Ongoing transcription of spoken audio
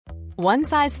One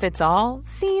size fits all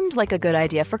seemed like a good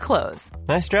idea for clothes.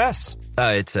 Nice dress.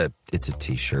 It's a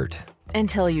t-shirt.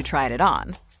 Until you tried it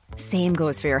on. Same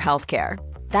goes for your healthcare.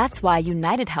 That's why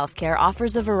United Healthcare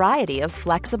offers a variety of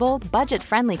flexible,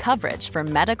 budget-friendly coverage for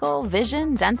medical,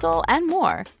 vision, dental, and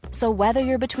more. So whether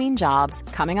you're between jobs,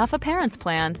 coming off a parent's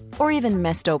plan, or even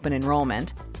missed open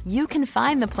enrollment, you can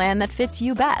find the plan that fits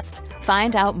you best.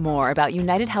 Find out more about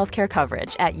United Healthcare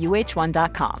coverage at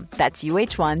uh1.com. That's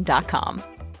uh1.com.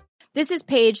 This is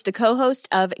Paige, the co-host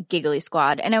of Giggly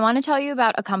Squad, and I want to tell you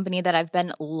about a company that I've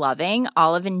been loving,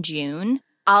 Olive & June.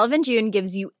 Olive & June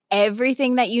gives you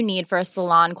everything that you need for a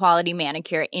salon-quality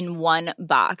manicure in one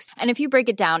box. And if you break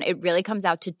it down, it really comes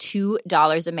out to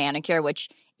 $2 a manicure, which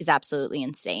is absolutely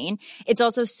insane. It's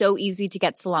also so easy to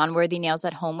get salon-worthy nails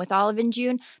at home with Olive &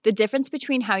 June. The difference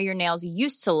between how your nails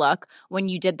used to look when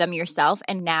you did them yourself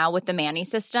and now with the Mani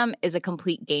system is a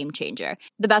complete game changer.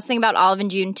 The best thing about Olive &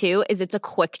 June, too, is it's a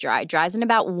quick dry. Dries in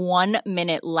about 1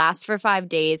 minute, lasts for 5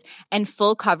 days, and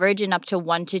full coverage in up to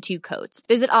 1 to 2 coats.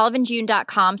 Visit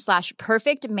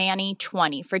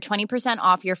oliveandjune.com/perfectmani20 for 20%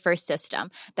 off your first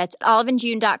system. That's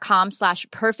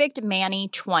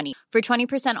oliveandjune.com/perfectmani20 for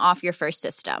 20% off your first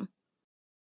system.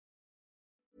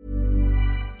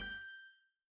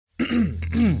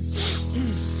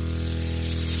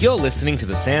 You're listening to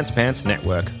the Sans Pants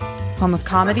Network. Home of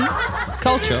comedy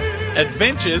Culture.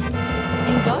 Adventures.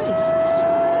 and ghosts.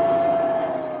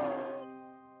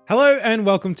 Hello and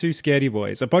welcome to Scaredy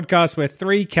Boys, a podcast where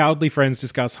 3 cowardly friends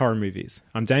discuss horror movies.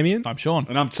 I'm Damien. I'm Sean.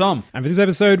 And I'm Tom. And for this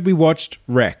episode, we watched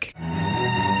Wreck.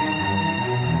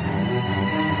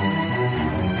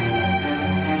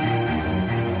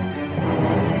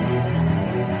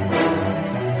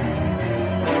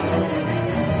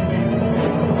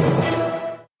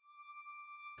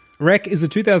 Wreck is a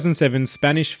 2007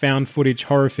 Spanish found-footage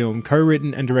horror film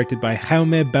co-written and directed by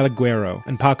Jaume Balaguero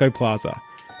and Paco Plaza.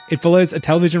 It follows a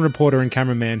television reporter and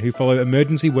cameraman who follow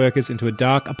emergency workers into a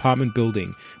dark apartment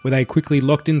building where they are quickly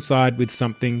locked inside with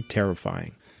something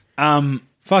terrifying.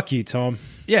 Fuck you, Tom.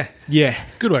 Yeah. Yeah.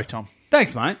 Good work, Tom.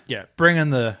 Thanks, mate. Yeah, bring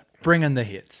in the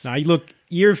hits. Now, look,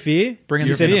 Year of Fear. Bring in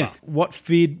You the said, cinema. What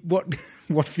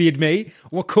feared me?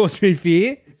 What caused me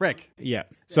fear? Wreck. Yeah.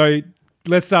 So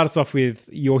let's start us off with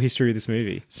your history of this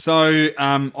movie. So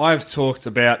I've talked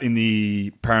about in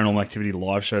the Paranormal Activity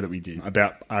live show that we did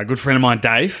about a good friend of mine,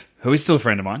 Dave, who is still a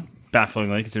friend of mine,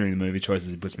 bafflingly considering the movie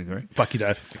choices he puts me through. Fuck you,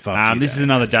 Dave. This is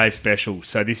another Dave special.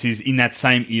 So this is in that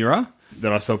same era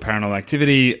that I saw Paranormal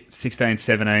Activity, 16,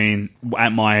 17,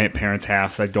 at my parents'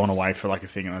 house. They'd gone away for like a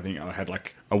thing, and I think I had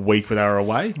like a week where they were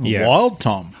away. Yeah. Wild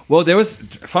Tom. Well, there was,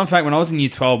 fun fact, when I was in year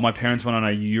 12, my parents went on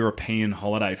a European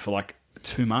holiday for like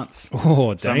 2 months.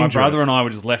 Oh, So my brother and I were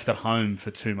just left at home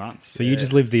for 2 months. So you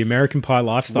just lived the American Pie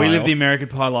lifestyle. We lived the American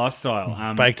Pie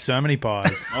lifestyle. Baked so many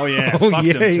pies. Oh yeah, Oh, fucked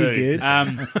yeah, them you too. did.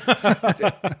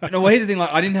 No, well, here's the thing.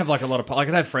 Like, I didn't have like a lot of. Like,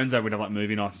 I'd have friends over. We'd have like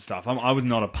movie nights and stuff. I was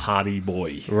not a party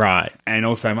boy. Right. And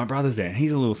also, my brother's there.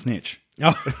 He's a little snitch.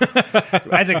 Oh.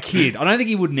 As a kid, I don't think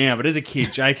he would now, but as a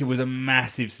kid, Jacob was a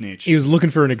massive snitch. He was looking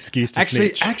for an excuse to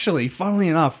snitch. Actually, funnily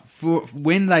enough, for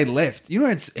when they left, you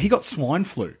know, he got swine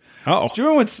flu. Oh. Do you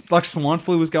remember when like swine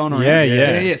flu was going on?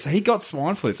 Yeah. So he got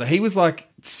swine flu. So he was like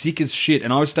sick as shit,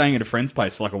 and I was staying at a friend's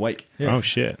place for like a week. Oh,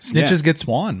 shit. Snitches get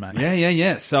swine, mate.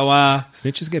 Yeah. So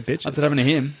Snitches get bitches. that's what happened to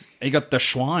him. He got the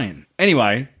swine.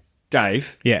 Anyway,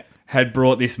 Dave Yeah. had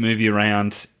brought this movie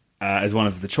around as one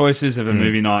of the choices of a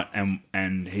movie night,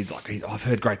 and he's like, I've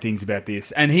heard great things about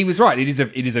this, and he was right. It is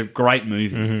a great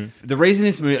movie. The reason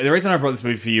I brought this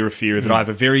movie for Year of Fear is that I have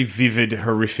a very vivid,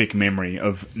 horrific memory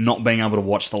of not being able to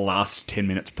watch the last 10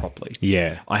 minutes properly.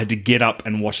 Yeah. I had to get up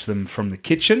and watch them from the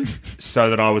kitchen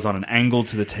so that I was on an angle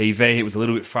to the TV. It was a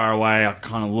little bit far away. I could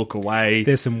kind of look away.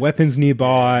 There's some weapons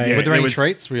nearby. Yeah. Were there any was-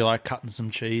 treats? Were you like cutting some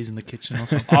cheese in the kitchen or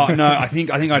something? Oh no! I think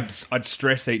I'd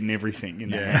stress eaten everything in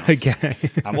the house. Okay.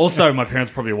 Also, my parents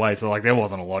were probably away, so like there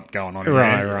wasn't a lot going on.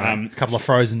 Right, there. right. A couple of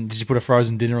frozen. Did you put a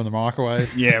frozen dinner in the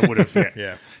microwave? Yeah, would have. Yeah,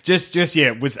 Yeah. Just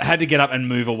had to get up and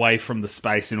move away from the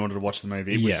space in order to watch the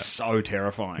movie. It was so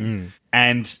terrifying.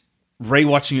 And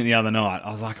rewatching it the other night,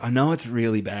 I was like, I know it's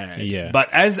really bad. Yeah.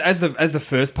 But as the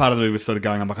first part of the movie was sort of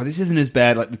going, I'm like, oh, this isn't as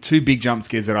bad. Like the 2 big jump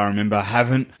scares that I remember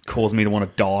haven't caused me to want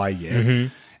to die yet.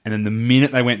 And then the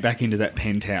minute they went back into that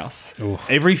penthouse,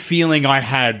 every feeling I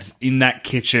had in that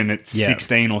kitchen at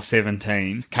 16 or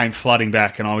 17 came flooding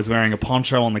back, and I was wearing a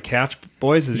poncho on the couch,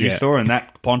 boys, as you saw, and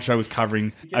that poncho was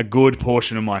covering a good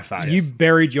portion of my face. You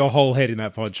buried your whole head in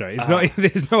that poncho. It's not.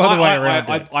 There's no other way around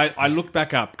it. I looked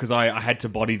back up because I had to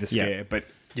body the scare, but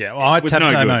Yeah, well, I was tapped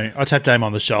no Damo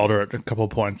on the shoulder at a couple of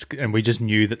points, and we just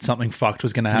knew that something fucked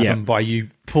was going to happen Yeah. by you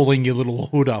pulling your little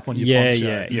hood up on your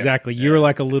poncho. Exactly. You were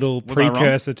like a little Was I wrong?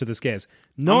 precursor to the scares.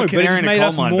 No, I'm a but it canary just in a made coal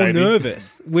us mine, more baby.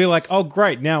 nervous. We're like, oh,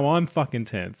 great, now I'm fucking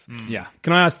tense. Yeah.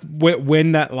 Can I ask,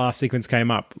 when that last sequence came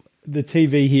up, the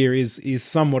TV here is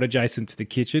somewhat adjacent to the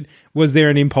kitchen. Was there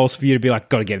an impulse for you to be like,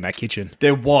 got to get in that kitchen?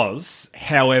 There was,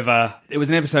 however, it was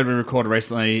an episode we recorded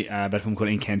recently about a film called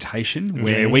Incantation,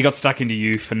 where we got stuck into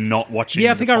you for not watching.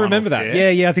 Yeah, I think I remember that.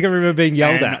 Yeah, I think I remember being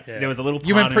yelled at. There was a little.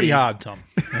 You went part of pretty me- hard, Tom.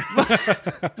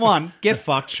 One, get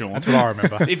fucked, Sean. That's what I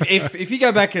remember. If you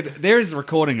go back, there is a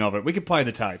recording of it. We could play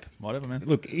the tape. Whatever, man.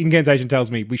 Look, Incantation tells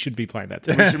me we should be playing that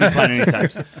too. We shouldn't be playing any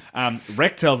tapes.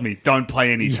 Rec tells me don't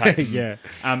play any tapes. yeah.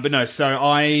 But no, so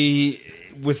I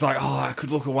was like, oh, I could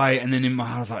look away, and then in my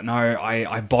heart I was like, no,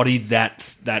 I bodied that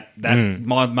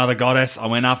my mother goddess. I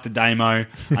went after Damo.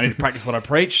 I need to practice what I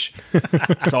preach.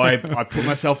 So I put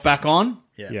myself back on.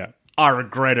 Yeah. I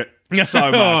regret it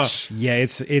so much. Yeah,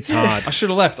 it's hard. I should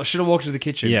have left. I should have walked to the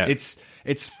kitchen. Yeah.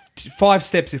 It's 5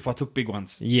 steps if I took big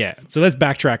ones. Yeah. So let's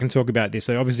backtrack and talk about this.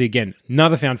 So obviously, again,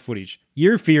 another found footage.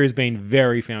 Year of Fear has been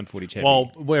very found footage heavy. Well,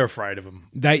 we're afraid of them.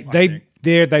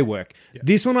 They work. Yeah.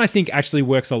 This one I think actually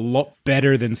works a lot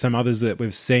better than some others that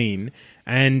we've seen.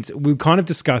 And we were kind of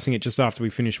discussing it just after we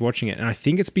finished watching it. And I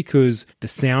think it's because the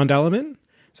sound element.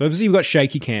 So obviously you've got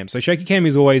shaky cam. So shaky cam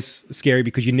is always scary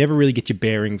because you never really get your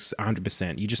bearings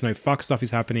 100%. You just know fuck stuff is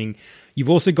happening. You've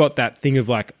also got that thing of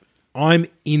like, I'm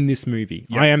in this movie.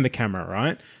 Yep. I am the camera,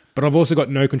 right? But I've also got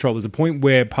no control. There's a point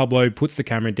where Pablo puts the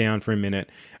camera down for a minute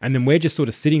and then we're just sort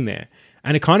of sitting there.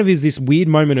 And it kind of is this weird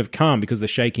moment of calm because the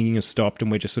shaking has stopped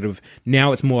and we're just sort of,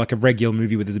 now it's more like a regular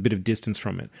movie where there's a bit of distance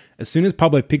from it. As soon as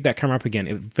Pablo picked that camera up again,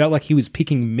 it felt like he was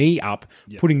picking me up,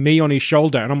 putting me on his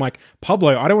shoulder. And I'm like,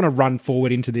 Pablo, I don't want to run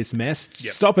forward into this mess.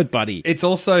 Stop it, buddy. It's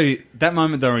also that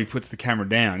moment though when he puts the camera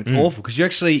down. It's awful because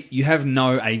you have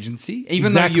no agency, even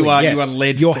Exactly, though you yes. are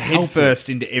led You're head helpless. first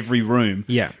into every room.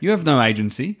 Yeah. You have no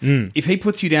agency. If he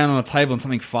puts you down on a table and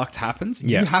something fucked happens,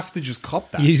 you have to just cop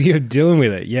that. You're dealing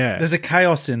with it, yeah. There's a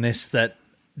chaos in this that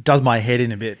does my head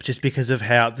in a bit just because of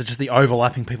how just the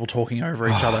overlapping people talking over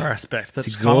each other aspect. That's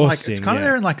It's kind of like exhausting, it's kind of yeah.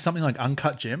 there in like something like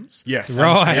Uncut Gems. Yes.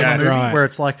 Right, Movie, right. where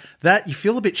it's like that you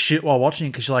feel a bit shit while watching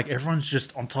it because you're like everyone's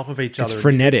just on top of each other. and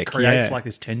frenetic, it creates yeah. like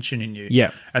this tension in you.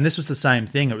 Yeah. And this was the same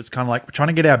thing. It was kind of like we're trying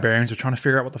to get our bearings, we're trying to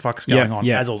figure out what the fuck's going Yeah, on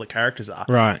yeah. as all the characters are.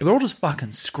 Right. But they're all just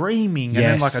fucking screaming and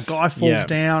then like a Yes, guy falls yeah.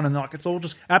 down and like it's all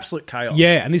just absolute chaos.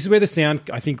 Yeah, and this is where the sound,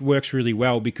 I think, works really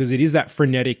well because it is that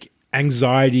frenetic,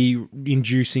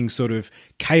 anxiety-inducing sort of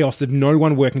chaos of no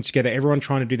one working together, everyone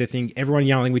trying to do their thing, everyone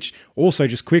yelling, which also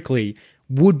just quickly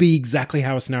would be exactly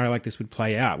how a scenario like this would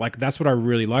play out. Like, that's what I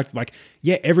really liked. Like,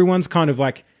 yeah, everyone's kind of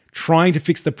like trying to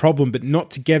fix the problem, but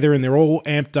not together, and they're all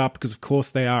amped up because, of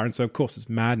course, they are, and so, of course, it's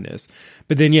madness.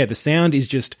 But then, yeah, the sound is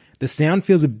just... The sound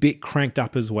feels a bit cranked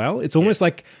up as well. It's almost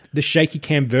like the shaky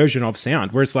cam version of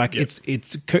sound, where it's like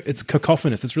it's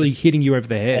cacophonous. It's really hitting you over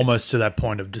the head. Almost to that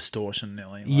point of distortion,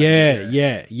 nearly. Like,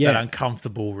 Yeah. That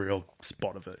uncomfortable real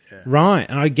spot of it. Yeah. Right.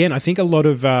 And again, I think a lot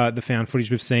of the found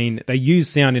footage we've seen, they use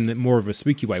sound in more of a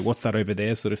spooky way. What's that over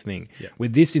there sort of thing.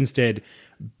 With this instead,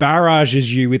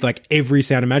 barrages you with like every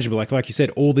sound imaginable. Like you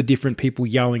said, all the different people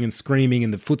yelling and screaming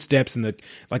and the footsteps and the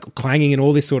like clanging and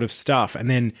all this sort of stuff. And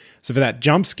then, so for that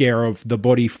jump scare of the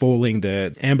body falling,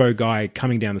 the Ambo guy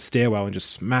coming down the stairwell and just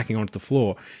smacking onto the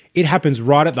floor, it happens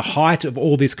right at the height of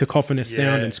all this cacophonous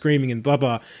sound and screaming and blah,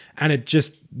 blah. And it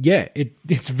just,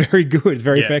 it's very good. It's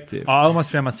very effective. I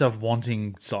almost found myself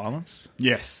wanting silence.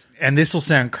 Yes. And this will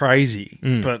sound crazy,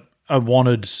 but I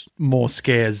wanted more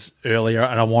scares earlier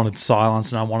and I wanted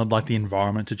silence and I wanted like the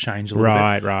environment to change a little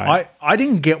bit. Right. I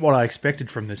didn't get what I expected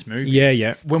from this movie.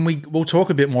 Yeah. When we'll talk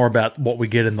a bit more about what we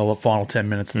get in the final 10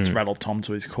 minutes that's rattled Tom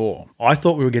to his core. I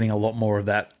thought we were getting a lot more of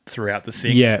that throughout the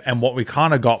thing. Yeah. And what we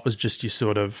kind of got was just your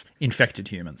sort of infected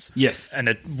humans. Yes. And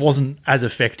it wasn't as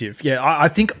effective. Yeah, I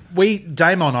think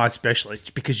Damo and I especially,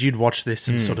 because you'd watched this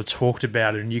and sort of talked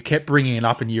about it and you kept bringing it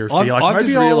up in year of fear. Like, I've just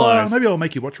maybe realised- maybe I'll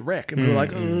make you watch Wreck. And we were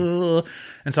like, ugh.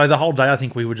 And so the whole day I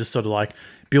think we were just sort of like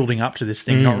building up to this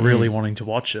thing, not really wanting to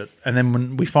watch it. And then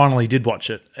when we finally did watch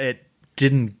it, it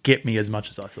didn't get me as much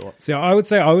as I thought. So I would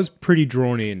say I was pretty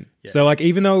drawn in. Yeah. So like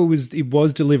even though it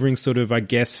was delivering sort of, I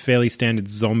guess, fairly standard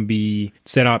zombie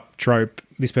setup trope,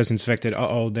 this person's infected,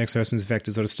 next person's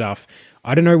infected sort of stuff.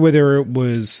 I don't know whether it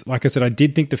was, like I said, I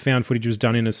did think the found footage was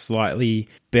done in a slightly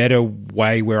better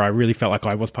way where I really felt like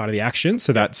I was part of the action.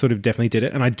 So that sort of definitely did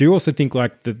it. And I do also think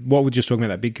like what we're just talking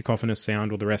about, that big cacophonous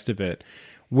sound or the rest of it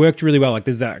worked really well. Like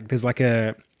there's like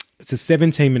a It's a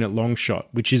 17-minute long shot,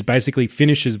 which is basically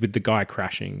finishes with the guy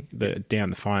crashing down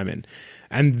the fireman.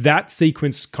 And that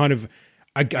sequence kind of,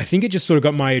 I think it just sort of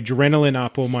got my adrenaline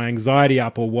up or my anxiety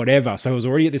up or whatever. So I was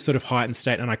already at this sort of heightened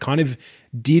state, and I kind of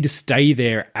did stay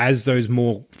there as those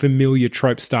more familiar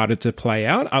tropes started to play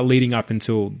out, leading up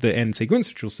until the end sequence,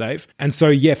 which we'll save. And so,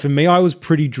 yeah, for me, I was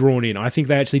pretty drawn in. I think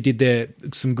they actually did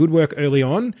some good work early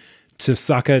on to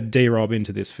sucker D-Rob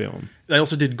into this film. They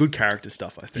also did good character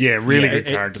stuff, I think. Yeah, really good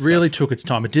character stuff. It really took its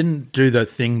time. It didn't do the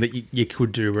thing that you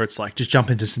could do where it's like, just jump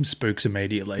into some spooks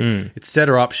immediately. It set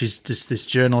her up. She's just this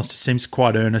journalist who seems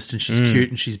quite earnest, and she's cute,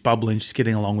 and she's bubbling, she's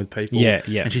getting along with people. Yeah.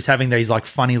 And she's having these like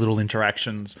funny little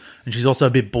interactions. And she's also a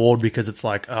bit bored because it's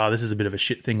like, oh, this is a bit of a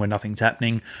shit thing where nothing's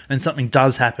happening. And something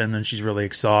does happen, and she's really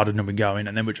excited, and we go in,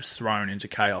 and then we're just thrown into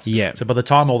chaos. Yeah. So by the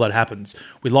time all that happens,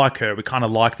 we like her. We kind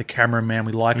of like the cameraman.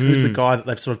 We like, who's the guy that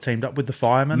they've sort of teamed up with, the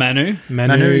fireman?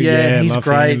 Manu, yeah, and he's love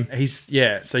great.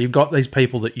 him. So you've got these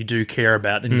people that you do care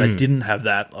about, and if they didn't have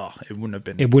that, it wouldn't have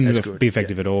been. It wouldn't as have good. be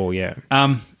effective at all, yeah.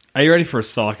 Are you ready for a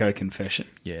psycho confession?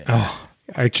 Yeah, Oh,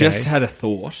 okay. Just had a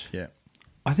thought. yeah.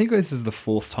 I think this is the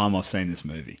 4th time I've seen this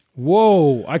movie.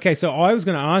 Whoa. Okay, so I was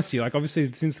going to ask you, like,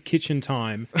 obviously since Kitchen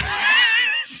Time,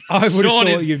 I would have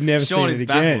thought you've never seen it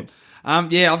again.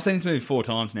 Yeah, I've seen this movie 4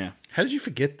 times now. How did you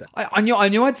forget that? I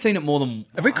knew I'd seen it more than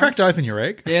Have we cracked open your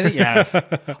egg? Yeah, I think you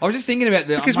have. I was just thinking about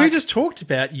that. Because we just talked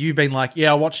about you being like,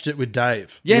 yeah, I watched it with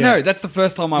Dave. Yeah, no, that's the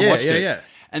first time I watched it. Yeah.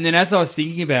 And then as I was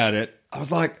thinking about it, I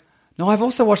was like, no, I've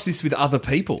also watched this with other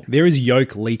people. There is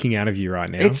yolk leaking out of you right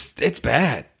now. It's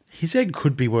bad. His egg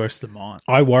could be worse than mine.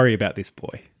 I worry about this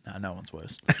boy. No one's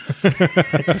worse.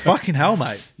 Fucking hell,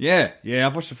 mate. Yeah,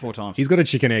 I've watched it 4 times. He's got a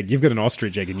chicken egg. You've got an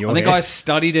ostrich egg in your I think head. I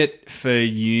studied it for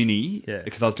uni Yeah.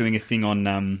 because I was doing a thing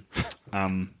on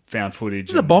found footage.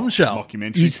 This is a bombshell.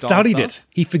 Documentary. He style studied stuff. it.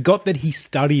 He forgot that he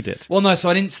studied it. Well, no, so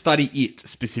I didn't study it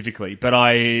specifically, but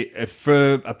my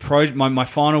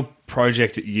final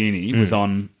project at uni was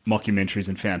on mockumentaries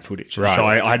and found footage. Right. So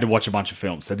I had to watch a bunch of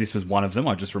films. So this was one of them.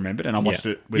 I just remembered, and I watched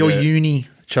it. With Your uni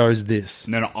chose this.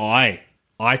 No,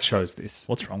 I chose this.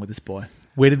 What's wrong with this boy?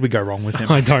 Where did we go wrong with him?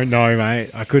 I don't know,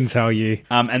 mate. I couldn't tell you.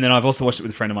 And then I've also watched it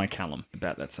with a friend of mine, Callum,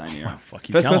 about that same era. fuck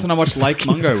you, First Callum. person I watched Lake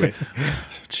Mungo with.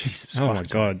 Jesus. Oh, my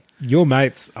God. Your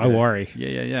mates, I worry.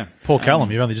 Yeah. Poor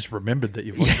Callum, you've only just remembered that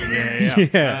you've watched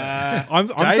it. Yeah. I'm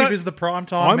Dave is the prime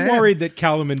time I'm man. worried that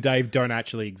Callum and Dave don't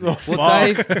actually exist.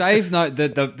 Well, Dave, no,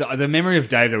 the memory of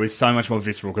Dave though is so much more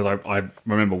visceral because I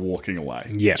remember walking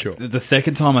away. Yeah. Sure. The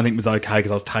second time I think was okay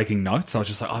because I was taking notes. I was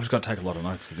just like, I've just got to take a lot of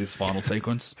notes of this final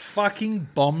sequence. Fucking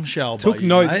bombshell. Took by you,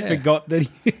 notes, mate. forgot that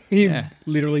he Yeah.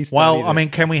 literally studied Well, it. I mean,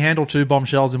 can we handle 2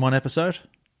 bombshells in one episode?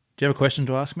 Do you have a question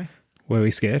to ask me? Were we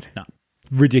scared? No.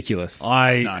 Ridiculous.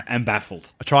 I am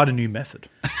baffled. I tried a new method.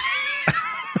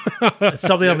 It's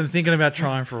something I've been thinking about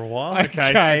trying for a while.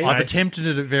 Okay. I've attempted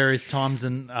it at various times,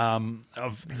 and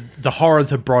the horrors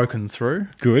have broken through.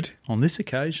 Good. On this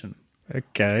occasion,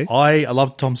 Okay. I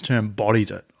love Tom's term,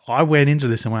 bodied it. I went into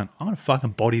this and went, I'm going to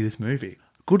fucking body this movie.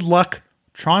 Good luck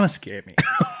trying to scare me.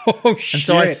 Oh, shit. And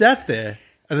so I sat there,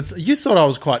 and you thought I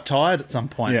was quite tired at some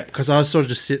point Yeah. because I was sort of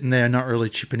just sitting there, not really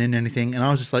chipping in anything. And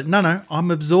I was just like, no,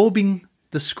 I'm absorbing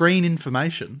the screen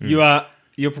information.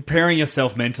 You're preparing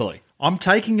yourself mentally. I'm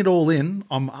taking it all in.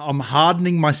 I'm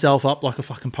hardening myself up like a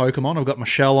fucking Pokemon. I've got my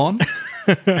shell on,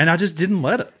 and I just didn't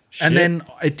let it. And then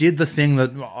it did the thing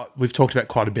that we've talked about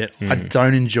quite a bit. I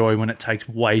don't enjoy when it takes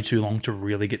way too long to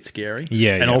really get scary.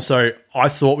 Yeah, and yeah. also I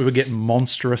thought we were getting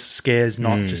monstrous scares,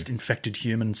 not just infected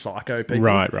human psycho people.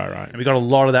 Right. And we got a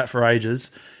lot of that for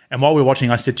ages. And while we were watching,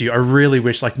 I said to you, I really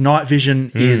wish, like, Night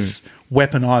Vision is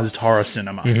weaponized horror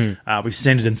cinema. We've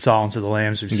seen it in Silence of the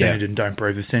Lambs. We've seen Yeah. it in Don't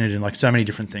Breathe. We've seen it in, like, so many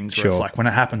different things where Sure. it's like, when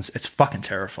it happens, it's fucking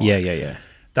terrifying. Yeah.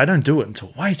 They don't do it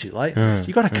until way too late.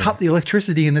 You got to cut the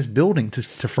electricity in this building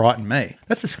to frighten me.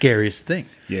 That's the scariest thing.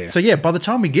 Yeah. So, yeah, by the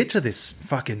time we get to this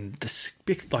fucking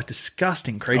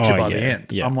disgusting creature Oh, by yeah, the end,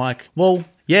 yeah. I'm like, well,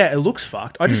 yeah, it looks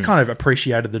fucked. I just kind of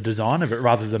appreciated the design of it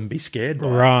rather than be scared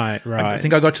by it. Right. I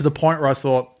think I got to the point where I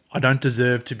thought, I don't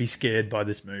deserve to be scared by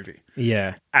this movie.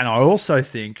 Yeah. And I also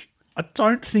think, I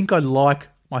don't think I like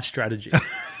my strategy.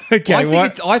 Okay.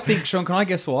 I think, Sean, can I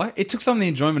guess why? It took some of the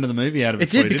enjoyment of the movie out of it.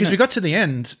 It did, because we got to the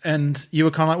end and you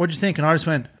were kind of like, what'd you think? And I just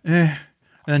went, eh.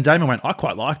 And then Damon went, I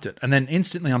quite liked it. And then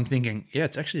instantly I'm thinking, yeah,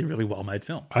 it's actually a really well-made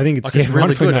film. I think it's like, yeah, really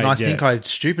wonderfully good. And I made, think yeah. I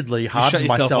stupidly hardened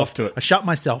yourself myself off to it. I shut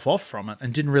myself off from it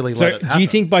and didn't really So, let it happen. do you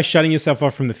think by shutting yourself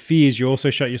off from the fears, you also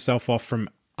shut yourself off from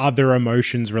other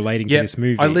emotions relating to this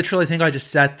movie? I literally think I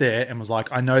just sat there and was like,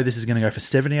 I know this is going to go for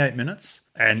 78 minutes.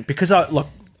 And because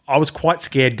I was quite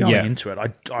scared going Yeah. into it.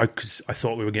 Because I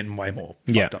thought we were getting way more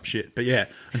Yeah. fucked up shit. But yeah,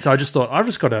 and so I just thought I've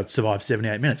just got to survive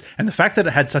 78 minutes. And the fact that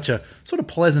it had such a sort of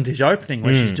pleasantish opening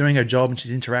where she's doing her job and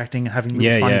she's interacting and having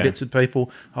little funny bits with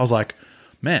people, I was like,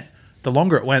 man. The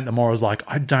longer it went, the more I was like,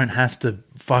 I don't have to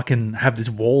fucking have this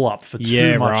wall up for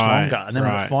too much longer. And then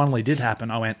when it finally did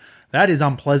happen, I went, that is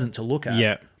unpleasant to look at.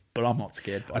 Yeah. But I'm not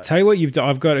scared by it. I'll tell you what you've done.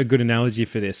 I've got a good analogy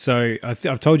for this. So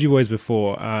I've told you boys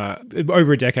before,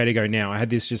 over a decade ago now, I had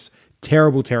this just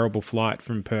terrible flight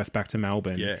from Perth back to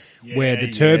Melbourne, where the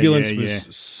turbulence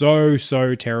was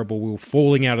so terrible. We were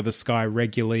falling out of the sky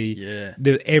regularly. Yeah.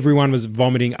 Everyone was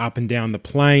vomiting up and down the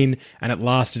plane, and it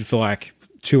lasted for like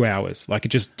 2 hours. Like, it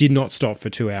just did not stop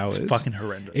for 2 hours. It's fucking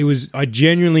horrendous. It was. I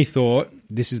genuinely thought,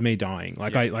 this is me dying.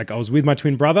 Like, I was with my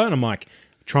twin brother, and I'm like,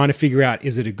 trying to figure out,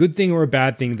 is it a good thing or a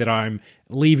bad thing that I'm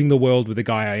leaving the world with the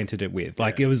guy I entered it with?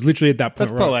 Like, it was literally at that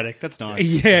point. That's poetic. That's nice.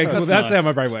 Yeah, that's how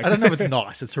my brain works. I don't know if it's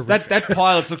nice. It's horrific. That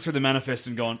pilot's looked through the manifest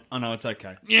and gone, oh no, it's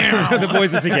okay. The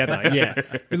boys are together. Yeah,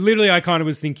 but literally, I kind of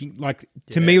was thinking, like,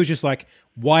 to me, it was just like,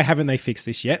 why haven't they fixed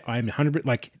this yet? I'm 100%.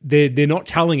 Like, they're not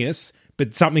telling us,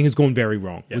 but something has gone very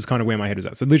wrong. Was kind of where my head was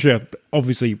at. So literally,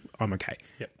 obviously, I'm okay.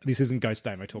 This isn't Ghost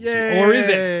Damo talking to you, or is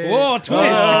it? Whoa,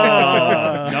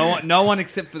 twist! No one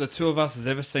except for the two of us has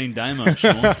ever seen Damo,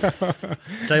 Sean.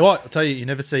 Tell you what, you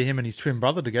never see him and his twin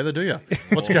brother together, do you?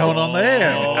 What's going on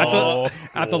there?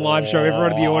 At the live show,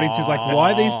 everyone in the audience is like,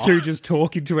 why are these two just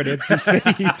talking to an empty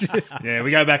seat? Yeah, we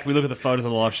go back, we look at the photos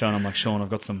of the live show, and I'm like, Sean, I've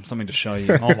got something to show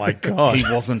you. Oh my god,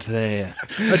 he wasn't there.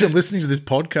 Imagine listening to this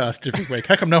podcast every week.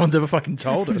 How come no one's ever fucking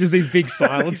told us? Just these big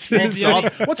silence.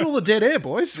 What's all the dead air,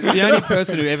 boys? The only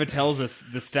person who ever tells us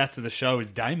the stats of the show is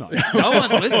Damo. No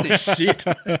one's listening. Shit.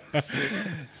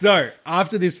 So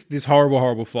after this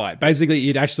horrible flight, basically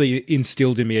it actually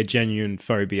instilled in me a genuine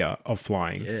phobia of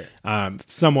flying.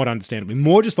 Somewhat understandably,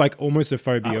 more just like almost a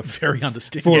phobia very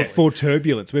understandable for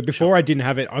turbulence. Where before I didn't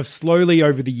have it, I've slowly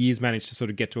over the years managed to sort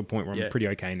of get to a point where I'm pretty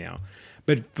okay now.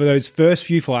 But for those first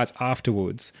few flights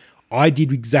afterwards, I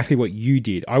did exactly what you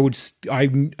did. I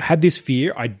had this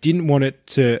fear. I didn't want it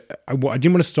to. I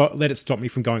didn't want to let it stop me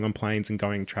from going on planes and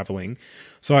going traveling.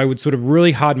 So I would sort of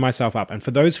really harden myself up. And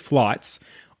for those flights,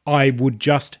 I would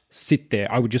just sit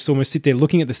there. I would just almost sit there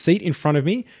looking at the seat in front of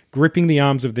me, gripping the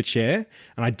arms of the chair.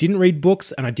 And I didn't read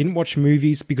books and I didn't watch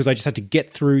movies because I just had to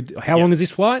get through. How long is this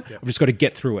flight? I've just got to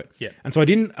get through it. And so I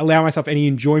didn't allow myself any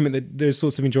enjoyment. That those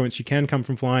sorts of enjoyments you can come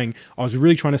from flying. I was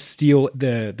really trying to steal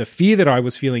the fear that I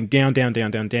was feeling down.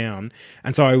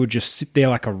 And so I would just sit there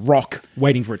like a rock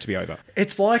waiting for it to be over.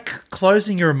 It's like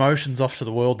closing your emotions off to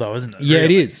the world, though, isn't it? Yeah, it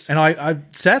is. And I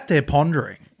sat there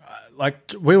pondering.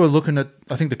 Like, we were looking at,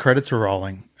 I think the credits were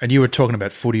rolling, and you were talking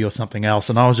about footy or something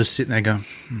else, and I was just sitting there going,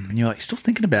 and you're like, you're still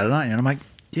thinking about it, aren't you? And I'm like,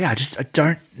 yeah, I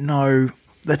don't know.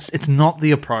 It's not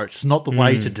the approach. It's not the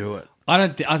way to do it. I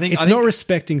think It's not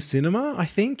respecting cinema, I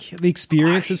think. The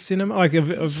experience of cinema. Like,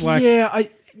 of like...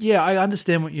 Yeah, I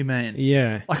understand what you mean.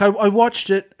 Yeah. Like, I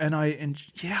watched it, and I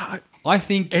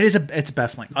think it's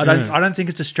baffling. I don't think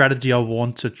it's a strategy I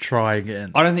want to try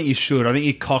again. I don't think you should. I think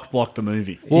you cock-blocked the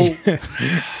movie. Well,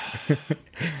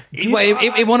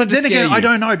 it wanted to then scare again, you. I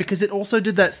don't know, because it also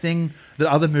did that thing that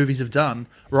other movies have done,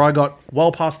 where I got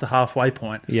well past the halfway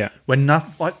point. Yeah. When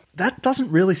nothing like that doesn't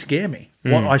really scare me.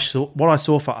 What I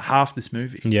saw for half this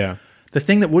movie. Yeah. The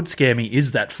thing that would scare me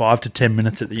is that 5 to 10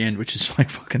 minutes at the end, which is like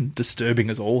fucking disturbing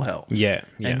as all hell. Yeah.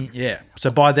 And so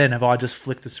by then, have I just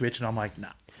flicked the switch and I'm like, nah.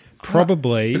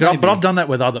 Probably. But I've done that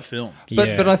with other films.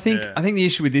 But I think the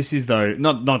issue with this is, though,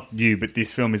 not you, but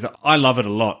this film is, I love it a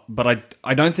lot, but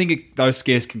I don't think those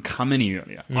scares can come any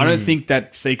earlier. I don't think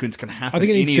that sequence can happen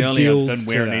any earlier than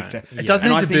where it needs to. It does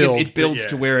need to build. It builds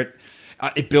to where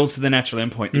it builds to the natural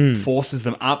endpoint. It forces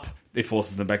them up. It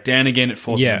forces them back down again. It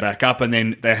forces them back up. And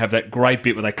then they have that great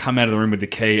bit where they come out of the room with the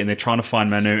key and they're trying to find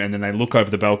Manu. And then they look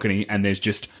over the balcony and there's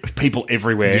just people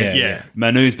everywhere. Yeah.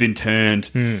 Manu's been turned.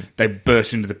 They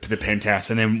burst into the penthouse.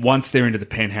 And then once they're into the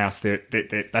penthouse, they're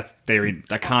in.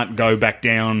 They can't go back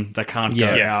down. They can't go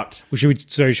out. Well,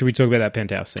 should we talk about that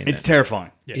penthouse scene? It's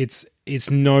terrifying. Yeah. It's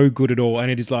no good at all.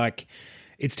 And it is like...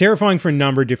 It's terrifying for a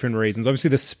number of different reasons.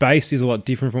 Obviously, the space is a lot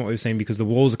different from what we've seen because the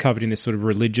walls are covered in this sort of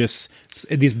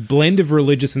this blend of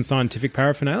religious and scientific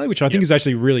paraphernalia, which I think is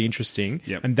actually really interesting,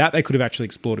 and that they could have actually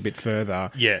explored a bit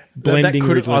further. Yeah, blending. I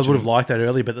would have liked that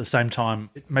earlier, but at the same time,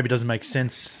 it maybe doesn't make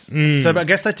sense. So, I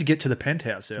guess they had to get to the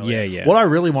penthouse earlier. Yeah. What I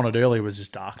really wanted earlier was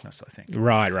just darkness. I think.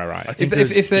 Right. I think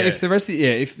if the rest of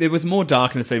if there was more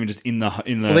darkness, even just in the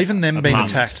well, even them being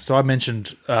apartment. attacked. So I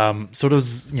mentioned sort of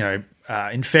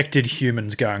infected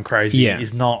humans going crazy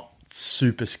is not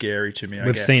super scary to me. I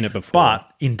We've guess. seen it before.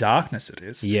 But in darkness it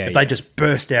is. Yeah, if yeah. they just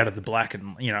burst out of the black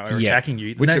and are attacking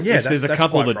you, Which, then, which there's a that's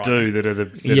couple quite that frightening. do that are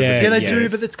the Yeah, Yeah, they big do,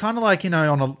 ones. but it's kind of like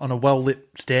on a well lit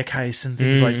staircase and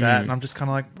things like that. And I'm just kind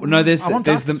of like, Well, no, there's I want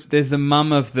there's darkness. the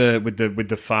mum of with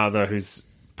the father who's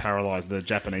paralyzed, the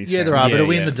Japanese. Yeah, there family. are, but Yeah, are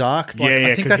we yeah. in the dark? Yeah, I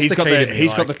think because that's he's the got key to the me,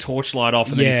 he's got the like- torchlight off,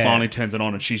 and then Yeah. he finally turns it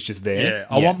on, and she's just there. Yeah,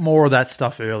 I want more of that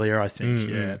stuff earlier. I think.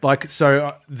 Yeah, like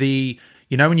so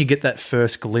when you get that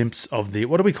first glimpse of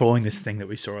what are we calling this thing that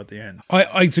we saw at the end?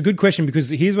 It's a good question because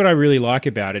here's what I really like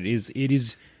about it is it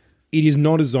is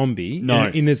not a zombie. No.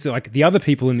 In this, like the other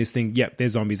people in this thing, yep, they're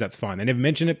zombies. That's fine. They never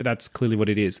mention it, but that's clearly what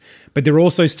it is. But they're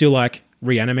also still like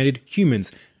reanimated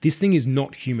humans. This thing is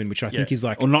not human, which I think is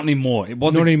like Or not anymore. It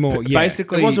wasn't Not anymore, yeah.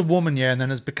 Basically, It was a woman, yeah, and then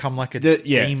has become like a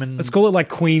Yeah. demon. let's call it like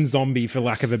Queen Zombie for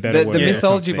lack of a better the word. or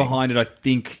mythology something. behind it, I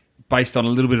think, based on a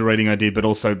little bit of reading I did, but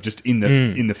also just in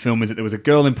the film, is that there was a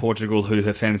girl in Portugal who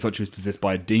her family thought she was possessed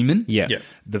by a demon. Yeah.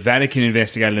 The Vatican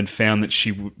investigated and found that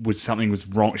something was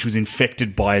wrong. She was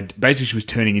infected by basically she was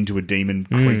turning into a demon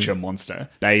creature monster.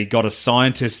 They got a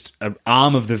scientist, an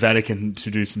arm of the Vatican,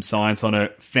 to do some science on her.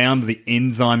 Found the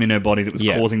enzyme in her body that was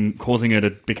Yeah. causing her to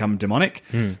become demonic.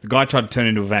 The guy tried to turn it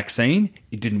into a vaccine.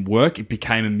 It didn't work. It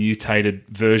became a mutated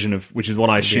version of, which is what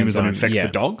I assume is what enzyme, infects yeah.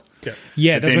 the dog.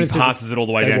 Yeah, But that's then when it says passes it all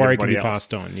the way they down to worry it can everybody be else.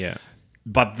 passed on. Yeah.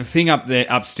 But the thing up there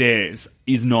upstairs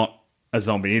is not a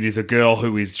zombie. It is a girl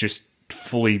who is just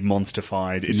fully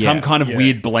monsterfied. It's Yeah. some kind of Yeah.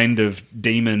 weird blend of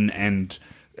demon and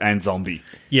zombie.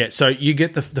 Yeah, so you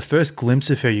get the first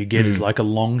glimpse of her you get is like a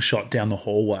long shot down the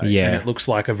hallway. Yeah. And it looks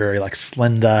like a very like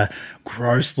slender,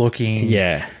 gross looking,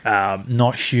 Yeah.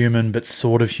 not human, but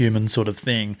sort of human sort of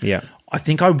thing. Yeah. I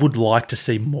think I would like to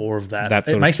see more of that. That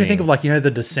sort It of makes me thing. think of like,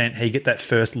 The Descent, how you get that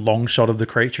first long shot of the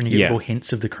creature and you get Yeah. little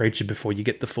hints of the creature before you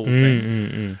get the full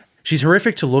thing. She's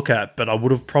horrific to look at, but I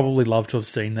would have probably loved to have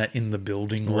seen that in the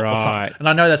building. Or Right. something. And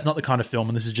I know that's not the kind of film,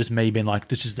 and this is just me being like,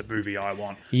 this is the movie I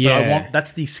want. Yeah. But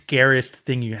that's the scariest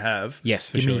thing you have. Yes,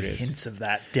 for Give sure me it is. hints of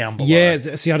that down below. Yeah,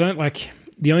 see, I don't like.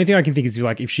 The only thing I can think is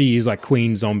like if she is like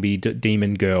Queen Zombie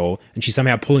demon girl and she's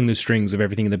somehow pulling the strings of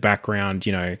everything in the background,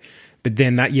 But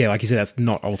then that, yeah, like you said, that's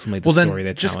not ultimately the Well, story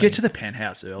they're then just telling. get to the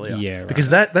penthouse earlier. Yeah, right. Because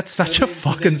that's such a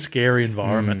fucking scary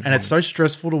environment. And it's so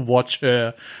stressful to watch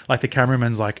her. Like, the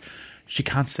cameraman's like, she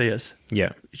can't see us.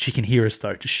 Yeah. She can hear us,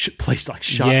 though. Just please, like,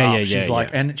 shut Yeah, up. yeah, She's yeah,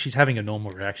 like, yeah. and she's having a normal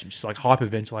reaction. She's like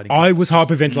hyperventilating. I was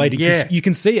hyperventilating. Yeah. You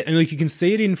can see it, and like you can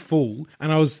see it in full.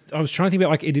 And I was trying to think about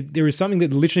like there is something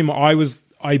that literally I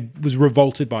was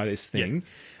revolted by this thing.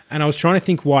 And I was trying to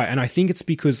think why, and I think it's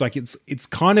because like it's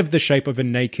kind of the shape of a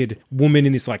naked woman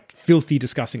in this like filthy,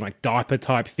 disgusting like diaper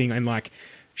type thing, and like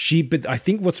but I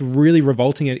think what's really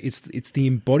revolting it's the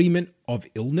embodiment of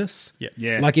illness.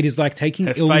 Yeah. Like it is like taking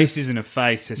Her illness. face isn't a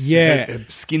face. Her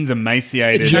skin's It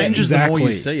emaciated. changes the more you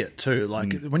exactly. see it, too.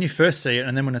 Like, when you first see it,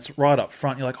 and then when it's right up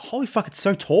front, you're like, holy fuck, it's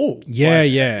so tall. Yeah,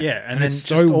 Like, yeah. Yeah, and And then it's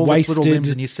just so all its little wasted. limbs,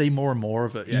 and you see more and more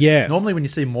of it. Yeah. Normally, when you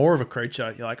see more of a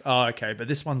creature, you're like, oh, okay. But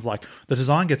this one's like, the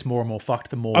design gets more and more fucked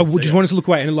the more I we would see just it. wanted to look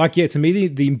away. And like, yeah, to me,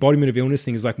 the embodiment of illness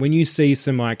thing is like when you see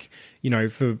some like,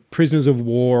 for prisoners of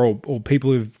war or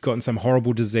people who've gotten some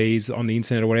horrible disease on the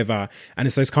internet or whatever. And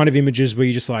it's those kind of images where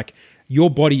you're just like, your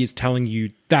body is telling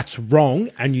you that's wrong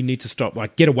and you need to stop,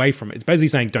 like get away from it. It's basically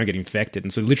saying don't get infected.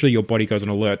 And so literally your body goes on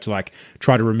alert to like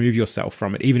try to remove yourself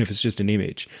from it, even if it's just an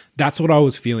image. That's what I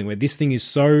was feeling, where this thing is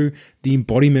so the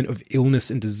embodiment of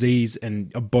illness and disease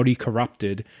and a body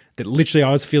corrupted that literally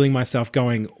I was feeling myself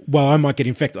going, well, I might get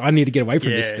infected. I need to get away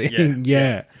from this thing.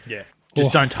 Yeah.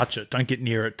 Just don't touch it. Don't get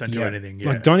near it. Don't do anything.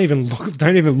 Yeah. Like don't even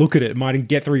look at it. It might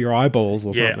get through your eyeballs or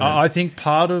Yeah, something. I think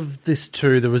part of this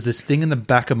too, there was this thing in the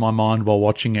back of my mind while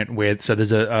watching it where, so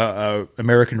there's a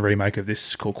American remake of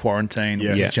this called Quarantine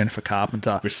with Yes. Jennifer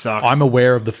Carpenter. Which sucks. I'm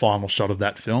aware of the final shot of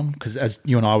that film because as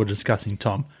you and I were discussing,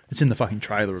 Tom, it's in the fucking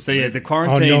trailer. Of So the yeah, movie. the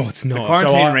quarantine. Oh, no, it's not. The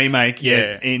quarantine So remake.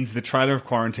 yeah. Ends. The trailer of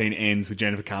Quarantine ends with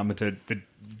Jennifer Carpenter, the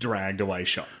dragged away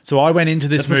shot. So I went into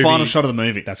this That's movie. the final shot of the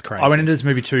movie. That's crazy. I went into this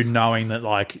movie too knowing that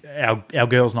like our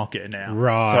girl's not getting out.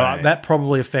 Right. So that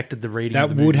probably affected the reading that of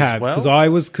the would movie have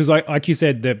as because well. like you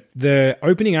said, the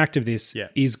opening act of this Yeah.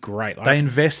 is great. Like, They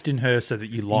invest in her so that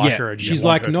you like her. And you she's want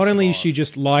like her to not only is survive. she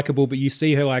just likable, but you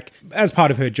see her like as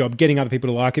part of her job getting other people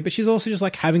to like it, but she's also just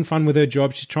like having fun with her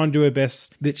job. She's trying to do her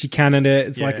best that she can at it.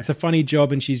 It's like Yeah. it's a funny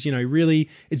job, and she's really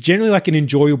it's generally like an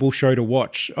enjoyable show to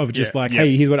watch of just Yeah. like Yeah.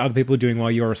 hey, here's what other people are doing while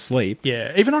you're asleep.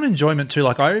 Yeah, even on enjoyment too.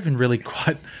 Like I even really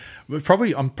quite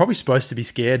I'm probably supposed to be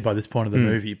scared by this point of the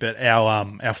movie, but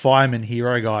our fireman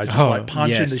hero guy just like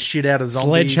punching the shit out of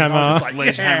zombies. Sledgehammer.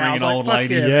 Sledgehammering an old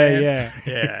lady.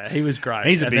 Yeah, he was great.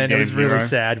 He's a and big then it was damn really hero.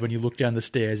 sad when you look down the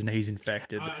stairs and he's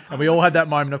infected. And we all had that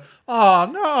moment of, oh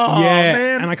no, Yeah,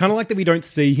 man. and I kind of like that we don't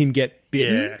see him get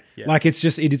bitten. Yeah. Like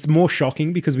it's more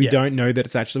shocking because we Yeah. don't know that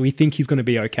it's actually, we think he's going to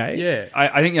be okay. Yeah.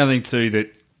 I think the other thing too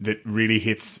that really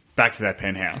hits back to that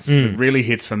penthouse. That really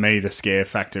hits for me the scare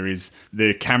factor is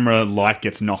the camera light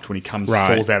gets knocked when he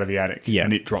falls out of the attic,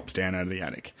 and it drops down out of the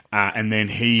attic, and then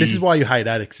This is why you hate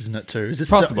addicts, isn't it? Too? Is this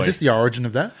Possibly. is this the origin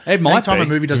of that? It might Anytime be. a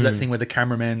movie does that thing where the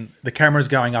camera's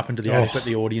going up into the attic, but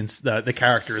the audience, the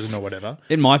character isn't, or whatever.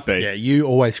 It might be. Yeah, you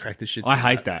always crack the shit. I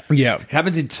hate that. Yeah. It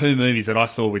happens in 2 movies that I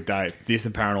saw with Dave. This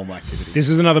and Paranormal Activity. This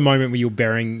was another moment where you're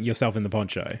burying yourself in the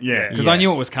poncho. Yeah, because I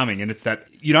knew it was coming, and it's that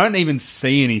you don't even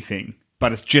see anything,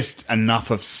 but it's just enough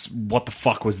of what the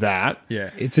fuck was that?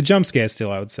 Yeah, It's a jump scare still,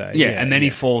 I would say. Yeah, and then he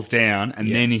falls down,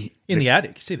 and then he in the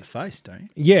attic, you see the face, don't you?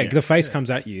 Yeah, the face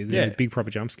comes at you. The Yeah. big proper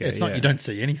jump scare. It's not. yeah. You don't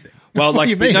see anything. Well, What like- do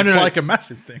you mean? no, It's no. like a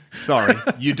massive thing. Sorry,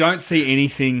 you don't see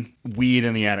anything weird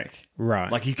in the attic.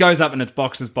 Right. Like he goes up and it's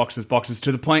boxes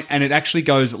to the point, and it actually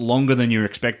goes longer than you're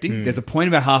expecting. There's a point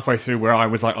about halfway through where I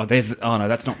was like, oh no,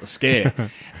 that's not the scare.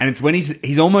 And it's when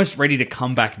he's almost ready to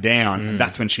come back down, and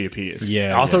that's when she appears.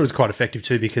 Yeah. I thought it was quite effective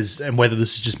too because, and whether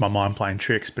this is just my mind playing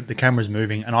tricks, but the camera's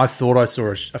moving, and I thought I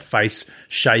saw a face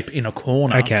shape in a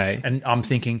corner. Okay. and I'm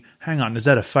thinking, hang on, is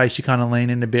that a face? You kind of lean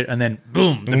in a bit, and then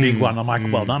boom, the big one. I'm like,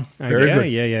 well done, very Okay,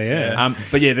 good. Yeah.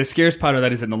 But yeah, the scariest part of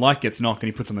that is that the light gets knocked and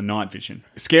he puts on the night vision.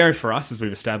 Scary for us, as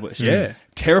we've established. Yeah.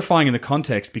 Terrifying in the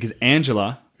context because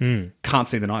Angela can't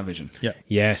see the night vision. Yeah.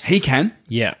 Yes. He can.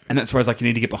 Yeah. And that's where I was like, you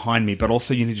need to get behind me, but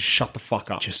also you need to shut the fuck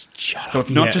up. Just shut So up.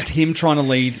 it's not Yeah. just him trying to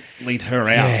lead her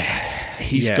out.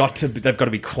 They've Yeah. got to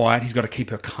be quiet. He's got to keep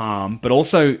her calm. But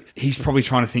also, he's probably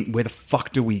trying to think, where the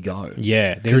fuck do we go?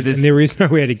 Yeah. 'Cause There is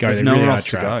nowhere to go. there's They nowhere really are else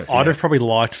to go. trapped. I'd have probably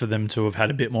liked for them to have had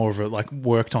a bit more of a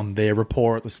worked on their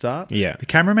rapport at the start. Yeah. the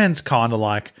cameraman's kind of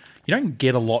like, you don't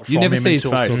get a lot from You never him see his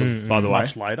until face, sort of by the way.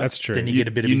 much later. That's true. Then you You- get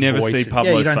a bit of you his never voice. see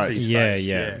Pablo's you don't face. see his Yeah,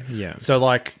 face. yeah.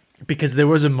 So because there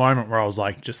was a moment where I was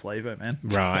like, just leave it, man.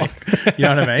 Right. You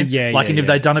know what I mean? Yeah, Like, yeah, and if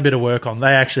yeah. they'd done a bit of work on,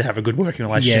 they actually have a good working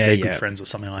relationship, Yeah, they're yeah. good friends or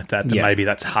something like that, then Yeah. maybe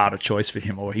that's a harder choice for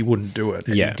him, or he wouldn't do it,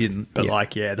 as Yeah. he didn't. But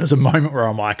Yeah. there's a moment where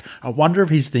I'm like, I wonder if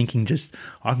he's thinking just,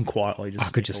 I can quietly just I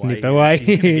could just snip snip away.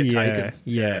 She's gonna get yeah. taken.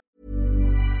 Yeah.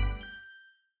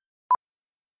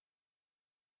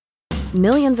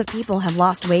 Millions of people have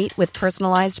lost weight with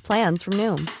personalized plans from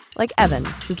Noom. Like Evan,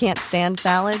 who can't stand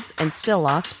salads and still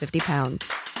lost 50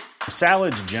 pounds.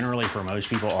 Salads generally for most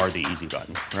people are the easy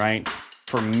button, right?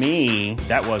 For me,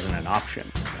 that wasn't an option.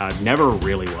 I never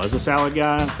really was a salad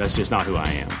guy. That's just not who I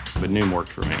am. But Noom worked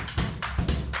for me.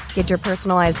 Get your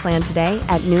personalized plan today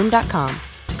at Noom.com.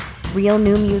 Real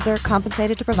Noom user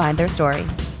compensated to provide their story.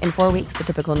 In 4 weeks, the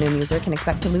typical Noom user can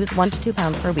expect to lose 1 to 2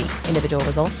 pounds per week. Individual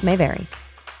results may vary.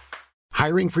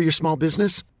 Hiring for your small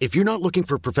business? If you're not looking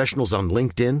for professionals on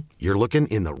LinkedIn, you're looking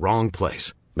in the wrong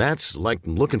place. That's like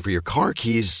looking for your car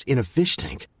keys in a fish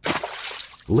tank.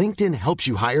 LinkedIn helps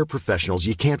you hire professionals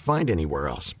you can't find anywhere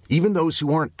else, even those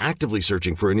who aren't actively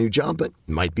searching for a new job but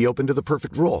might be open to the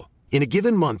perfect role. In a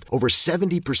given month, over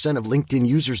 70% of LinkedIn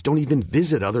users don't even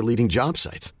visit other leading job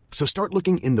sites. So start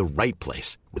looking in the right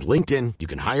place. With LinkedIn, you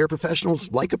can hire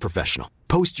professionals like a professional.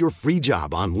 Post your free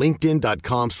job on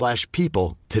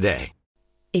linkedin.com/people today.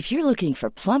 If you're looking for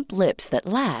plump lips that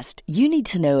last, you need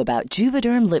to know about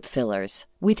Juvederm lip fillers.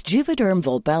 With Juvederm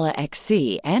Volbella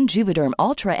XC and Juvederm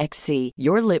Ultra XC,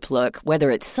 your lip look, whether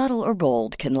it's subtle or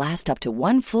bold, can last up to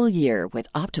 1 full year with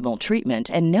optimal treatment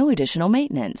and no additional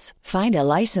maintenance. Find a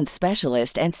licensed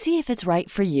specialist and see if it's right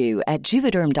for you at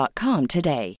Juvederm.com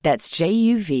today. That's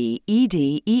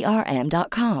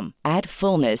JUVEDERM.com. Add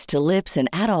fullness to lips in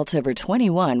adults over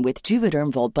 21 with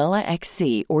Juvederm Volbella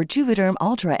XC or Juvederm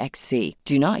Ultra XC.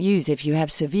 Do not use if you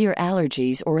have severe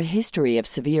allergies or a history of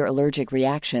severe allergic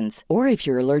reactions, or if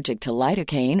you're allergic to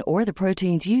lidocaine or the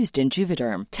proteins used in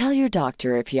Juvederm. Tell your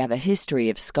doctor if you have a history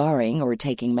of scarring or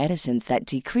taking medicines that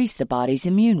decrease the body's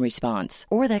immune response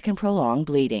or that can prolong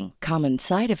bleeding. Common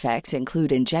side effects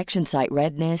include injection site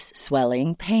redness,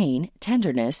 swelling, pain,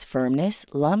 tenderness, firmness,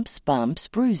 lumps, bumps,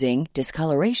 bruising,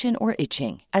 discoloration, or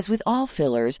itching. As with all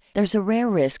fillers, there's a rare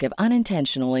risk of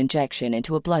unintentional injection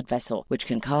into a blood vessel, which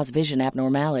can cause vision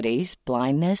abnormalities,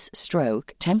 blindness,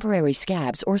 stroke, temporary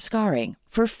scabs, or scarring.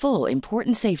 For full,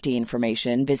 important safety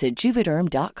information, visit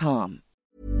Juvederm.com.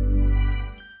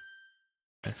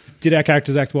 Did our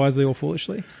characters act wisely or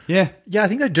foolishly? Yeah. Yeah, I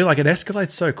think they do. Like, it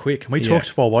escalates so quick. And we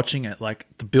talked while watching it, like,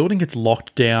 the building gets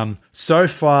locked down so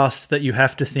fast that you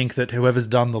have to think that whoever's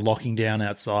done the locking down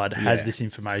outside has this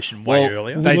information way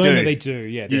earlier. They We learn do. that they do,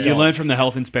 yeah. You learn from the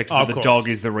health inspector that Of the course. dog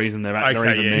is the reason they're even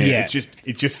there. yeah.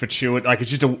 It's just fortuitous. Like, it's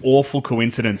just an awful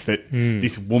coincidence that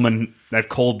this woman, they've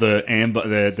called the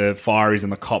fireys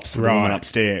and the cops for the woman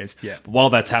upstairs. Yeah. But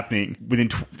while that's happening, within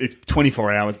it's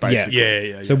 24 hours, basically.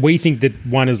 Yeah. So we think that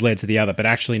one has led to the other, but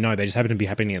actually no, they just happen to be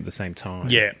happening at the same time.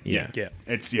 Yeah.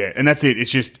 It's and that's it. It's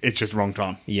just wrong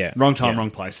time. Yeah. Wrong time, Yeah.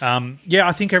 wrong place.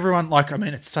 I think everyone, like, I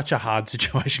mean, it's such a hard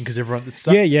situation because everyone, there's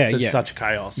such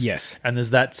chaos. Yes. And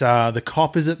there's that, the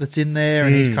cop, is it, that's in there,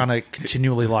 and he's kind of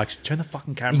continually like, turn the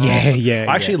fucking camera off. I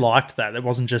actually liked that. It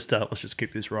wasn't just, let's just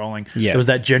keep this rolling. Yeah. There was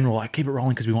that general, like, keep it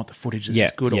rolling because we want the footage. This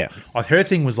is good. Yeah. Or her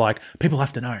thing was like, people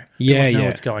have to know. People have to know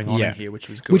what's going on in here, which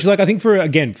was good. Which, like, I think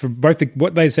for both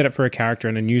what they set up for a character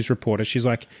and a news reporter, she's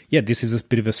like, yeah, this is a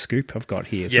bit of a scoop I've got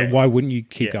here. So why wouldn't you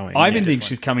keep going? I even think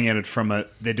she's coming at it from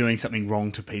they're doing something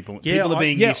wrong to people. People are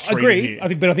being I mistreated agree. here.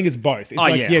 I think it's both. It's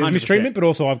there's 100%. mistreatment, but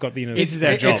also I've got the This is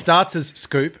our job. It starts as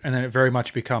scoop, and then it very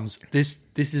much becomes this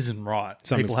isn't right.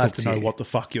 Something's People have to cooked know here. what the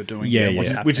fuck you're doing. Yeah, here,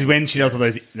 what's yeah. Which is happening. when she does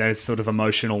all those sort of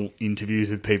emotional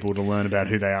interviews with people to learn about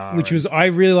who they are. Which was, I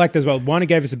really liked as well. One, it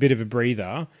gave us a bit of a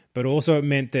breather, but also it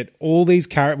meant that all these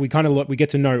we get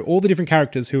to know all the different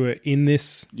characters who are in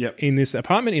this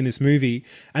apartment, in this movie,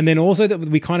 and then also that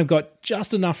we kind of got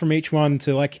just enough from each one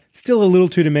to, like, still a little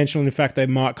two-dimensional. In fact, they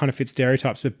might kind of fit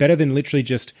stereotypes, but better than literally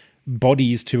just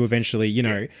bodies to eventually,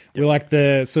 we're like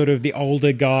the sort of the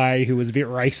older guy who was a bit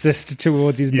racist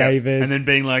towards his neighbors. And then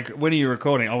being like, when are you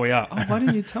recording? Oh, we are. Oh, why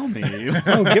didn't you tell me?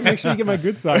 Make sure you get my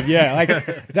good side. Yeah, like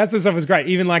that sort of stuff was great.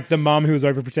 Even like the mum who was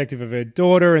overprotective of her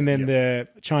daughter, and then the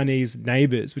Chinese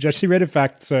neighbors, which I actually read a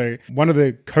fact. So one of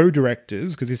the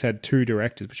co-directors, because this had two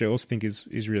directors, which I also think is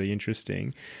really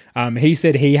interesting. He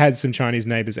said he had some Chinese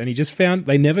neighbors, and he just found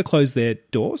they never closed their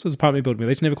doors. So it was an apartment building,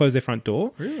 they just never closed their front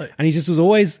door. Really? And he just was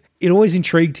always. It always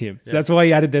intrigued him. So that's why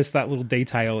he added that little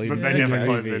detail in But they the never movie.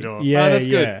 closed their door. Yeah, that's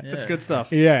good. yeah. That's good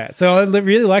stuff. Yeah, so I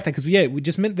really like that because we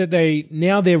just meant that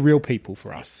they're real people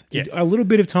for us. Yeah. A little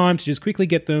bit of time to just quickly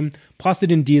get them. Plus,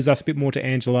 it endears us a bit more to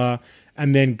Angela,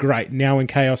 and then great. Now, when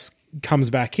chaos comes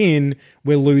back in,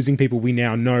 we're losing people we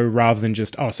now know rather than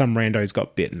just some randos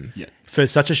got bitten. Yeah. For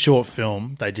such a short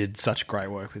film, they did such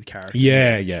great work with characters.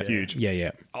 Yeah, Huge.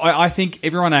 Yeah. I think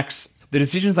everyone acts. The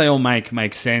decisions they all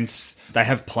make sense. They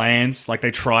have plans. Like,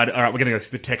 they tried, all right, we're going to go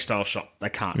to the textile shop. They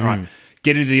can't. All right,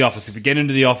 get into the office. If we get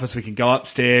into the office, we can go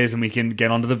upstairs and we can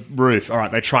get onto the roof. All right,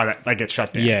 they try that. They get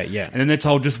shut down. Yeah. And then they're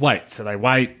told, just wait. So they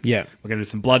wait. Yeah. We're going to do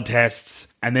some blood tests.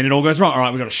 And then it all goes wrong. All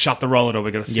right, we've got to shut the roller door.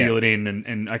 We've got to seal it in.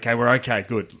 And okay, we're okay.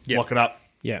 Good. Lock it up.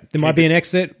 Yeah. There might be an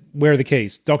exit. Where are the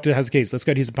keys? Doctor has the keys. Let's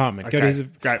go to his apartment. Okay,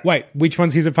 great. Wait, which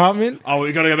one's his apartment? Oh,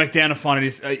 we've got to go back down and find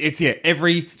it. It's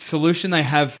every solution they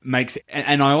have makes...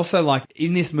 And I also like,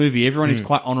 in this movie, everyone is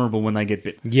quite honourable when they get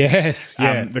bit. Yes,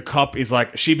 yeah. The cop is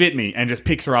like, she bit me, and just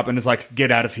picks her up and is like,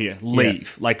 get out of here.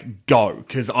 Leave. Like, go.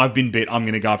 Because I've been bit. I'm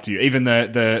going to go after you. Even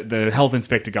the health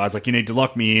inspector guy's like, you need to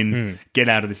lock me in. Get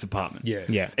out of this apartment.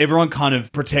 Yeah. Everyone kind of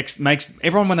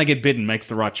everyone when they get bitten makes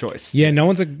the right choice. Yeah, no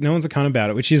one's a cunt about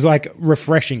it, which is like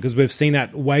refreshing because we've seen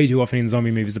that way too often in zombie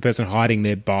movies. The person hiding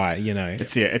thereby,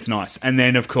 It's nice. And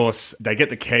then of course they get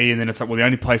the key, and then it's like, well, the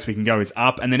only place we can go is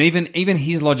up. And then even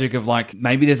his logic of like,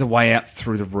 maybe there's a way out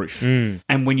through the roof.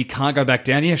 And when you can't go back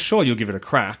down, yeah, sure, you'll give it a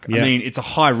crack. Yeah. I mean, it's a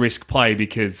high risk play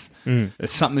because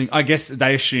there's something. I guess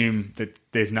they assume that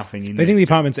there's nothing in there. They think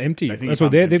the apartment's empty. They think That's the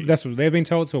what apartment's empty. that's what they've been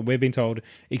told. It's what we've been told.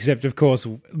 Except, of course,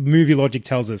 movie logic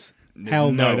tells us,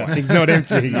 hell no, that thing's not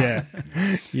empty. Yeah.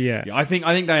 Yeah, I think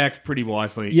they act pretty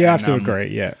wisely. Yeah, I have And, to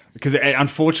agree. Yeah. because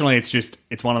unfortunately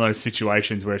it's one of those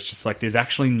situations where it's just like there's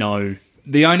actually no.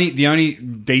 The only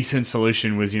decent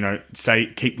solution was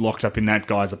keep locked up in that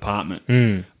guy's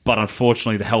apartment. But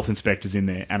unfortunately, the health inspector's in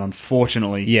there, and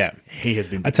unfortunately, he has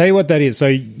been. I tell you what that is. So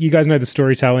you guys know the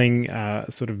storytelling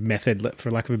sort of method,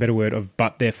 for lack of a better word, of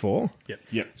but therefore.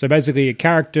 Yep. So basically, a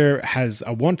character has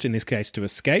a want, in this case, to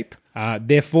escape.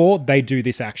 Therefore, they do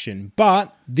this action.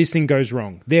 But this thing goes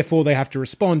wrong. Therefore, they have to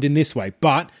respond in this way.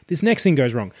 But this next thing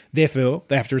goes wrong. Therefore,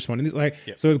 they have to respond in this way.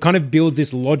 Yep. So it kind of builds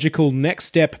this logical next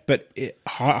step, but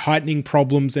heightening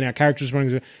problems in our characters.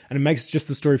 And it makes just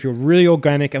the story feel really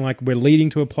organic and like we're leading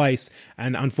to a place.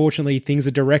 And unfortunately, things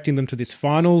are directing them to this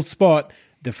final spot.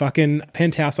 the fucking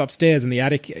penthouse upstairs and the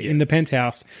attic in the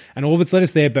penthouse, and all of it's led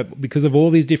us there. But because of all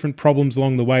these different problems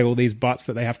along the way, all these butts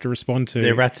that they have to respond to,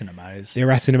 They're rats in a maze.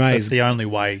 That's the only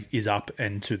way is up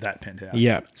and to that penthouse.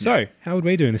 Yeah. So, how would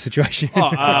we do in this situation?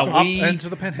 Up and to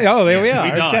the penthouse. Oh, there we are.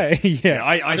 we don't. Okay. Yeah.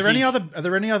 I Are there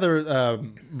any other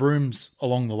rooms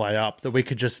along the way up that we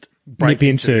could just break Nip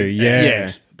into,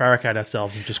 and barricade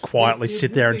ourselves and just quietly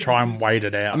sit there and try and wait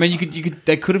it out? I mean,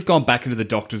 they could have gone back into the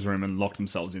doctor's room and locked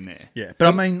themselves in there. Yeah, but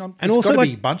I mean, there's also, got to like,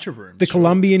 be a bunch of rooms. The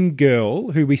Colombian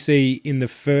girl who we see in the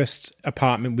first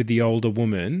apartment with the older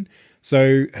woman.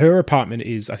 So her apartment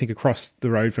is, I think, across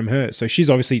the road from her. So she's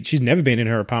never been in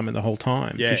her apartment the whole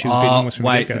time. Yeah. She was bitten almost from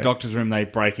Wait, the the get-go. doctor's room, they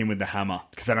break in with the hammer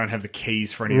because they don't have the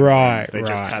keys for any of the Right, rooms. They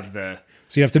just right. have the...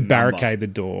 So you have to number. barricade the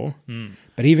door.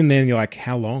 But even then, you're like,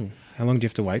 how long? How long do you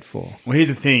have to wait for? Well, here's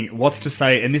the thing. What's to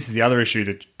say, and this is the other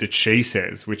issue that she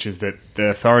says, which is that the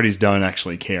authorities don't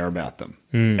actually care about them.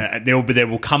 There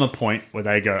will come a point where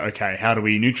they go, okay, how do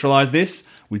we neutralise this?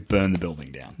 We burn the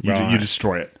building down. You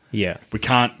destroy it. Yeah. We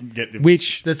can't get...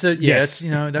 Which, That's a yes,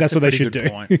 that's that's what a they pretty should good do.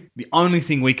 point. The only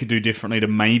thing we could do differently to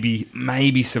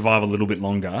maybe survive a little bit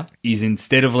longer is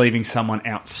instead of leaving someone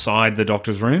outside the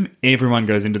doctor's room, everyone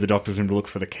goes into the doctor's room to look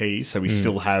for the keys, so we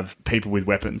still have people with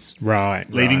weapons. Right.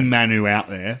 Leaving Manu out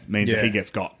there means that he gets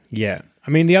got. Yeah.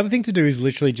 I mean, the other thing to do is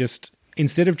literally just,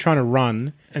 instead of trying to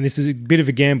run, and this is a bit of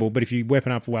a gamble, but if you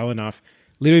weapon up well enough,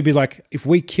 literally be like, if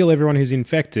we kill everyone who's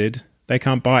infected, they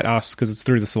can't bite us because it's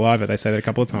through the saliva. They say that a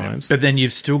couple of times. But then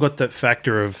you've still got that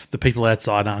factor of the people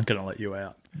outside aren't going to let you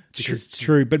out. Because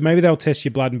True, but maybe they'll test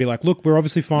your blood and be like, look, we're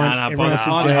obviously fine. No, Everyone else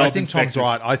is but dead. I think Tom's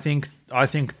right. I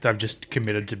think they've just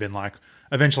committed to being like,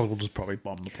 eventually we'll just probably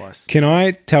bomb the place. Can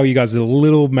I tell you guys a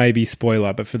little maybe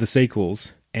spoiler, but for the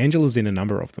sequels, Angela's in a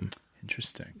number of them,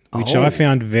 Interesting. which I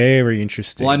found very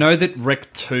interesting. Well, I know that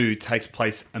Rec 2 takes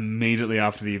place immediately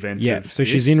after the events of so this.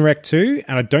 she's in Rec 2,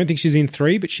 and I don't think she's in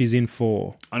 3, but she's in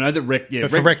 4. I know that Rec... Yeah,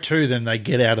 But for Rec 2, then they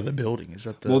get out of the building. Is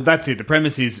that the... Well, that's it. The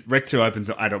premise is Rec 2 opens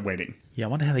at a wedding. Yeah, I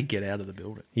wonder how they get out of the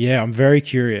building. Yeah, I'm very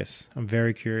curious.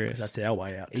 That's our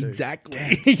way out too. Exactly.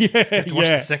 Have to watch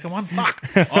the second one? Fuck.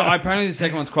 Apparently the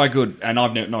second one's quite good, and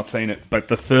I've not seen it, but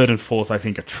the third and fourth I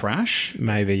think are trash.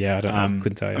 Maybe, yeah, I don't know.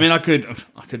 Couldn't tell you. I mean, I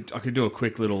could do a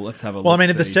quick little... Let's have a look. Well, I mean,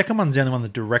 if the second one's the only one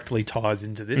that directly ties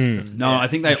into this, then No, I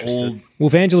think they all... Well,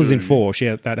 if Angela's in 4,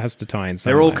 that has to tie in some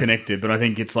They're all way. connected, but I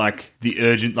think it's like the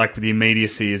urgent, like the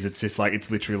immediacy is it's just like, it's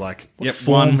literally like... what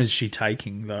form is she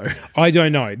taking, though? I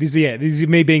don't know. This is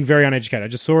me being very uneducated. I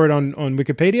just saw it on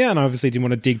Wikipedia, and I obviously didn't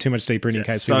want to dig too much deeper in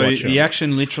case we So watch the it.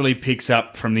 action literally picks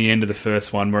up from the end of the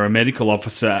first one, where a medical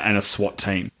officer and a SWAT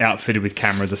team outfitted with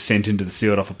cameras are sent into the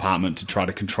sealed off apartment to try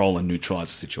to control and neutralise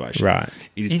the situation. Right.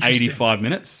 It is Interesting. 85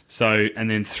 minutes. So, and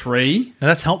then 3... Now,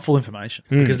 that's helpful information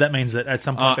because that means that at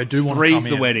some point they do want to come 3's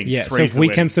the in. wedding. Yeah, so 3's if the we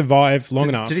wedding. can survive long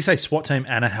enough... Did he say SWAT team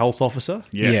and a health officer?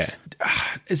 Yes.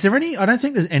 Is there any... I don't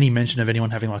think there's any mention of anyone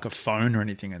having like a phone or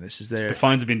anything in this. Is there... The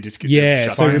phones have been disconnected. Yeah,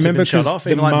 shut so off. Phones have remember been shut 'cause off,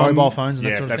 the even like mum- mobile phones and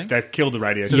that Yeah, sort of thing? they've killed the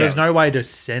radio. So there's no way to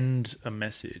send a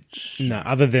message. No,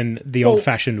 other than the Well,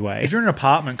 old-fashioned way. If you're in an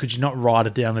apartment, could you not write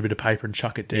it down on a bit of paper and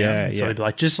chuck it down? Yeah, So yeah. it'd be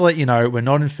like, just to let you know, we're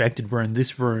not infected. We're in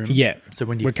this room. Yeah. So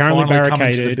when you We're currently finally come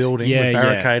into the barricaded. building, Yeah, we yeah.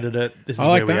 barricaded it. This is I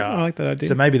like where we that. are. I like that idea.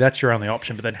 So maybe that's your only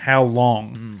option. But then how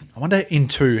long? I wonder in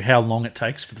 2 how long it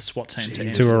takes for the SWAT team to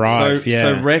To arrive, yeah.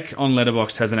 So Rec on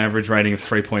Letterboxd has an average rating of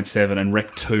 3.7 and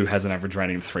Rec 2 has an average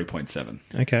rating of 3.7.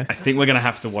 Okay. I think we're going to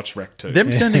have to watch Rec 2.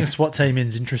 Them sending a SWAT team in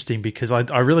is interesting because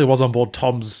I really was on board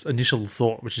Tom's initial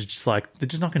thought, which is just like, they're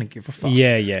just not going to give a fuck.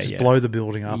 Yeah, yeah, Just yeah. blow the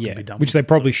building up Yeah, and be done which with they it.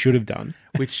 probably should have done.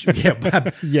 Which, yeah,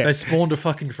 Yeah. they spawned a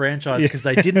fucking franchise because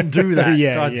they didn't do that.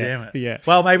 Yeah, God yeah, damn it. yeah.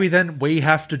 Well, maybe then we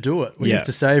have to do it. We Yeah. have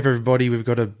to save everybody. We've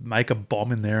got to make a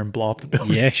bomb in there and blow up the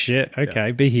building. Yeah, shit.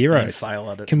 Okay, be heroes. And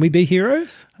fail at it. Can we be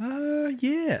heroes?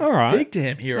 Yeah. All right. Big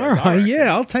damn heroes. All I right, reckon.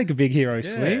 yeah, I'll take a big hero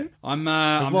swing. I'm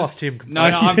lost him No,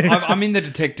 completely. I'm in the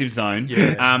detective zone.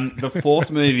 Yeah. The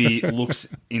fourth movie looks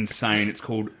insane. It's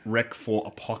called Rec for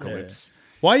Apocalypse.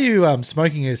 Why are you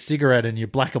smoking a cigarette and you're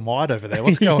black and white over there?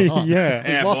 What's going on? Yeah.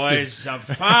 We've Yeah, lost him. boys, I've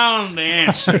found the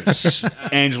answers.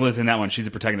 Angela's in that one. She's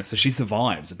the protagonist, so she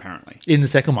survives apparently. In the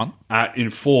second one. In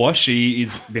 4, she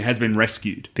has been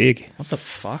rescued. Big. What the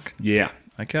fuck? Yeah.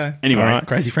 Okay. Anyway, All right.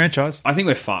 Crazy franchise. I think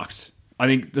we're fucked. I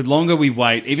think the longer we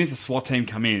wait, even if the SWAT team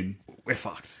come in, we're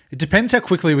fucked. It depends how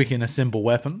quickly we can assemble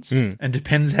weapons and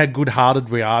depends how good-hearted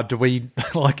we are. Do we,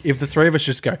 like, if the three of us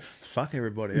just go, fuck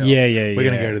everybody else. Yeah, We're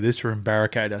going to go to this room,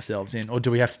 barricade ourselves in. Or do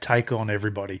we have to take on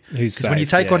everybody? Who's Because when you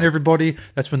safe, take on everybody,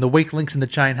 that's when the weak links in the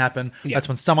chain happen. Yeah. That's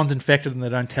when someone's infected and they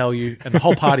don't tell you, and the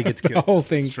whole party gets The killed. whole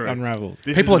thing true. unravels.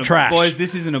 This People isn't are trash. Boys,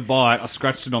 this isn't a bite. I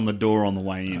scratched it on the door on the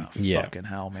way in. Yeah. Fucking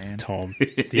hell, man. Tom.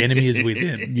 The enemy is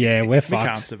within. Yeah, we're fucked.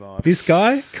 can't survive. This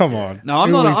guy? Come on. No, I'm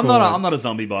Who not. are we I'm for? not a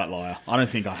zombie bite liar. I don't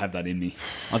think I have that in me.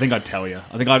 I think I'd tell you.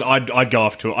 I think I'd go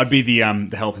off to it. I'd be the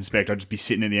health inspector. I'd just be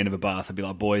sitting at the end of a bath. I'd be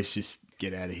like, boys, just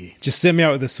get out of here. Just send me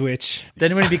out with a switch.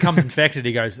 Then when he becomes infected,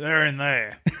 he goes, they're in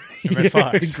there. And we're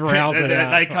fucked. Growls it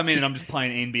out. They come in and I'm just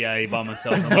playing NBA by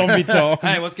myself. I'm Zombie Tom.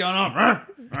 Hey, what's going on?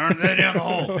 They're down the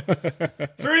hole.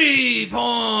 3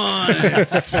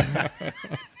 points.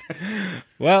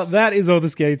 Well, that is all the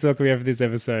Scary Talk we have for this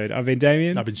episode. I've been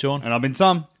Damien. I've been Sean. And I've been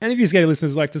Tom. And if you Scary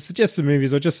listeners would like to suggest some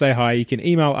movies or just say hi, you can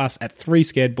email us at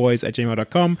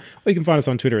 3scaredboys@gmail.com, or you can find us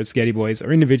on Twitter at ScaredyBoys,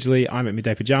 or individually, I'm at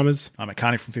Midday Pajamas. I'm at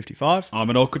Carney from 55. I'm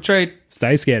an awkward trade.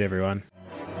 Stay scared, everyone.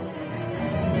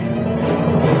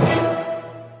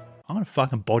 I'm going to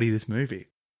fucking body this movie.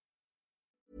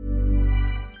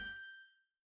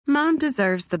 Mom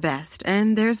deserves the best,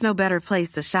 and there's no better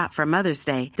place to shop for Mother's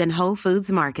Day than Whole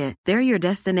Foods Market. They're your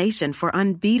destination for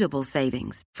unbeatable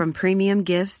savings, from premium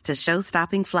gifts to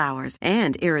show-stopping flowers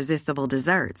and irresistible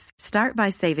desserts. Start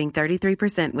by saving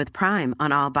 33% with Prime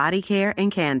on all body care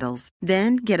and candles.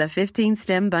 Then get a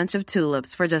 15-stem bunch of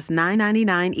tulips for just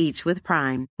 $9.99 each with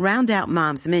Prime. Round out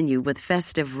Mom's menu with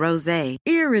festive rosé,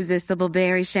 irresistible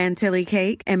berry chantilly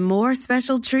cake, and more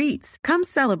special treats. Come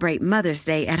celebrate Mother's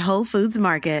Day at Whole Foods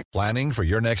Market. Planning for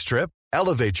your next trip?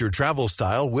 Elevate your travel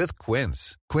style with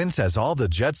Quince. Quince has all the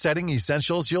jet-setting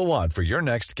essentials you'll want for your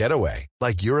next getaway,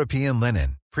 like European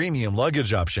linen, premium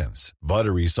luggage options,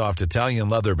 buttery soft Italian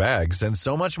leather bags, and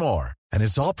so much more. And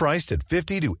it's all priced at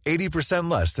 50 to 80%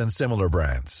 less than similar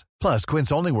brands. Plus,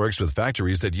 Quince only works with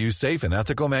factories that use safe and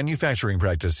ethical manufacturing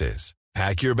practices.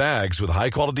 Pack your bags with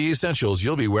high-quality essentials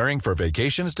you'll be wearing for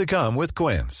vacations to come with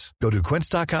Quince. Go to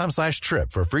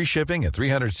quince.com/trip for free shipping and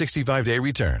 365-day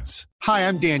returns. Hi,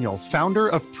 I'm Daniel, founder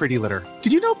of Pretty Litter.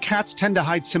 Did you know cats tend to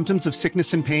hide symptoms of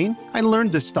sickness and pain? I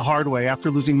learned this the hard way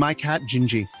after losing my cat,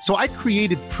 Gingy. So I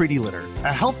created Pretty Litter,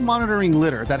 a health monitoring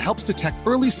litter that helps detect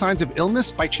early signs of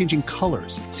illness by changing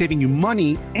colors, saving you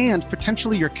money and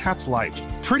potentially your cat's life.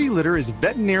 Pretty Litter is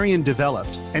veterinarian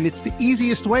developed, and it's the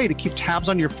easiest way to keep tabs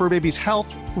on your fur baby's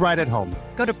health right at home.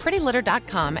 Go to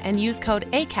prettylitter.com and use code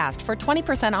ACAST for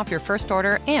 20% off your first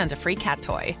order and a free cat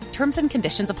toy. Terms and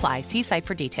conditions apply. See site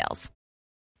for details.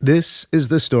 This is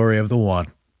the story of the one.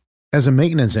 As a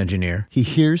maintenance engineer, he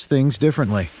hears things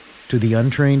differently. To the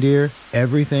untrained ear,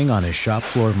 everything on his shop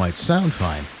floor might sound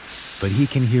fine, but he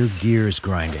can hear gears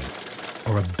grinding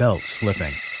or a belt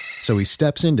slipping. So he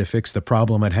steps in to fix the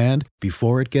problem at hand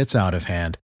before it gets out of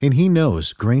hand. And he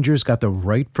knows Grainger's got the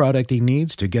right product he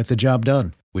needs to get the job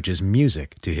done, which is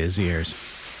music to his ears.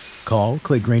 Call,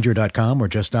 click Grainger.com, or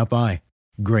just stop by.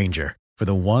 Grainger, for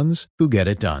the ones who get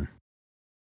it done.